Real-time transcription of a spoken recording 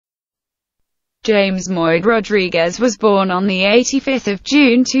James Moyd Rodriguez was born on the 85th of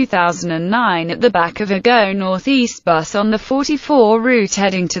June 2009 at the back of a Go Northeast bus on the 44 route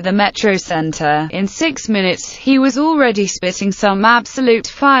heading to the Metro Center. In 6 minutes, he was already spitting some absolute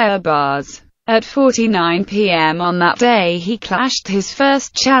fire bars. At 4:09 p.m. on that day he clashed his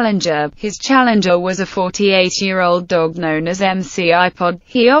first challenger. His challenger was a 48-year-old dog known as MC iPod.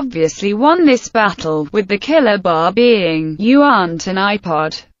 He obviously won this battle, with the killer bar being, "You aren't an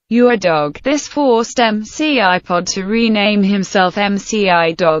iPod. You're a dog." This forced MC iPod to rename himself MC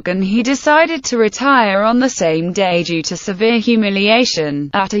iDog, and he decided to retire on the same day due to severe humiliation.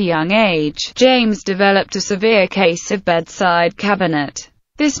 At a young age, James developed a severe case of bedside cabinet.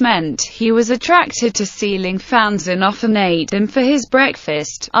 This meant he was attracted to ceiling fans and often ate them for his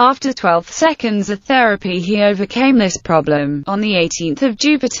breakfast. After 12 seconds of therapy he overcame this problem. On the 18th of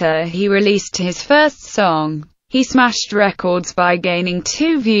Jupiter he released his first song. He smashed records by gaining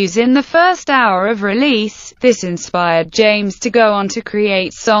 2 views in the first hour of release. This inspired James to go on to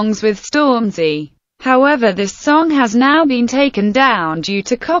create songs with Stormzy. However, this song has now been taken down due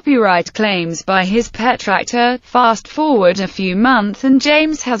to copyright claims by his pet actor. Fast forward a few months and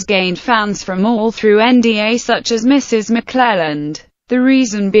James has gained fans from all through NDA such as Mrs. McClelland. The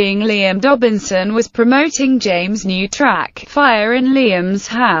reason being Liam Dobinson was promoting James' new track, Fire in Liam's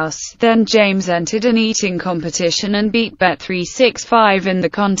house. Then James entered an eating competition and beat Bet365 in the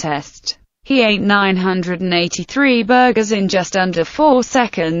contest. He ate 983 burgers in just under 4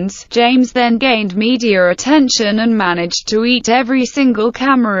 seconds. James then gained media attention and managed to eat every single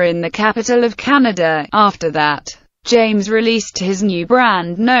camera in the capital of Canada. After that, James released his new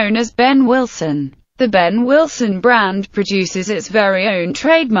brand known as Ben Wilson. The Ben Wilson brand produces its very own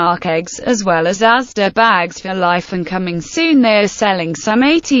trademark eggs, as well as Asda bags for life, and coming soon they are selling some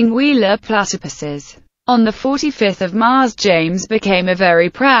 18-wheeler platypuses. On the 45th of Mars James became a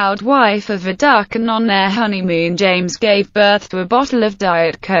very proud wife of a duck, and on their honeymoon James gave birth to a bottle of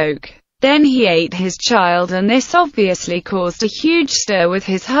Diet Coke. Then he ate his child, and this obviously caused a huge stir with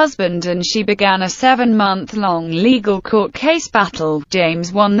his husband, and she began a 7-month-long legal court case battle.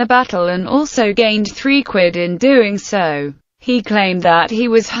 James won the battle and also gained £3 in doing so. He claimed that he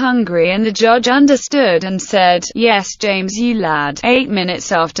was hungry and the judge understood and said, "Yes, James, you lad." 8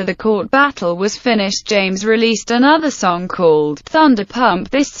 minutes after the court battle was finished, James released another song called Thunder Pump.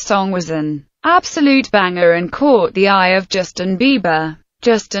 This song was an absolute banger and caught the eye of Justin Bieber.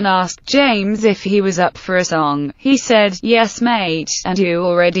 Justin asked James if he was up for a song. He said, "Yes, mate, and you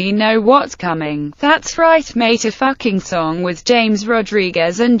already know what's coming." That's right, mate, a fucking song with James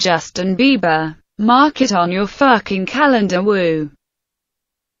Rodriguez and Justin Bieber. Mark it on your fucking calendar, woo.